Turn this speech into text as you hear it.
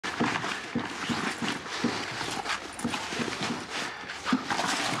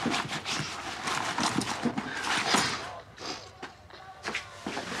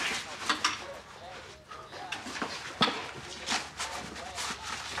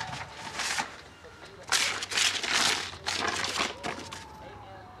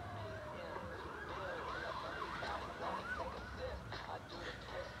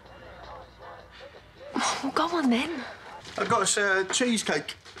on, then. I've got us a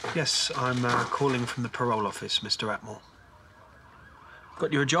cheesecake. Yes, I'm calling from the parole office, Mr. Atmore.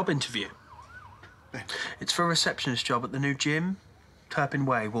 Got you a job interview. Ben. It's for a receptionist job at the new gym, Turpin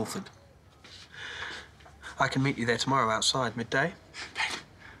Way, Walford. I can meet you there tomorrow outside, midday. Ben.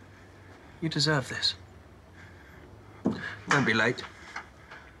 You deserve this. Don't be late.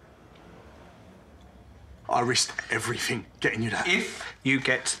 I risked everything getting you that. If you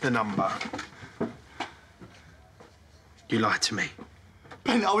get the number, you lied to me.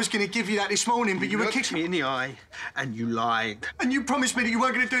 Ben, I was going to give you that this morning, but you were looked me in the eye and you lied. And you promised me that you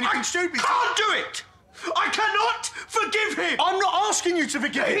weren't going to do anything stupid. I can't do it! I cannot forgive him! I'm not asking you to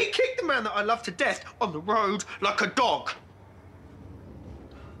forgive him. Ben. He kicked the man that I love to death on the road like a dog.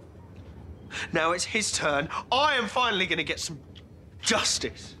 Now it's his turn. I am finally going to get some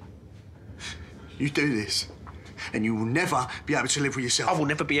justice. You do this, and you will never be able to live with yourself. I will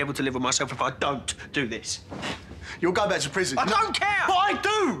never be able to live with myself if I don't do this. You'll go back to prison. I don't care! But I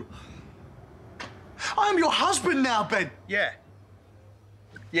do! I am your husband now, Ben. Yeah.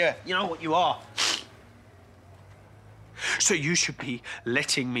 Yeah, you know what you are. So you should be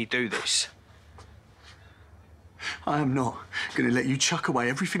letting me do this. I am not going to let you chuck away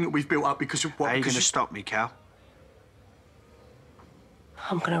everything that we've built up because of what... How are you going to stop me, Cal?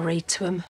 I'm going to read to him.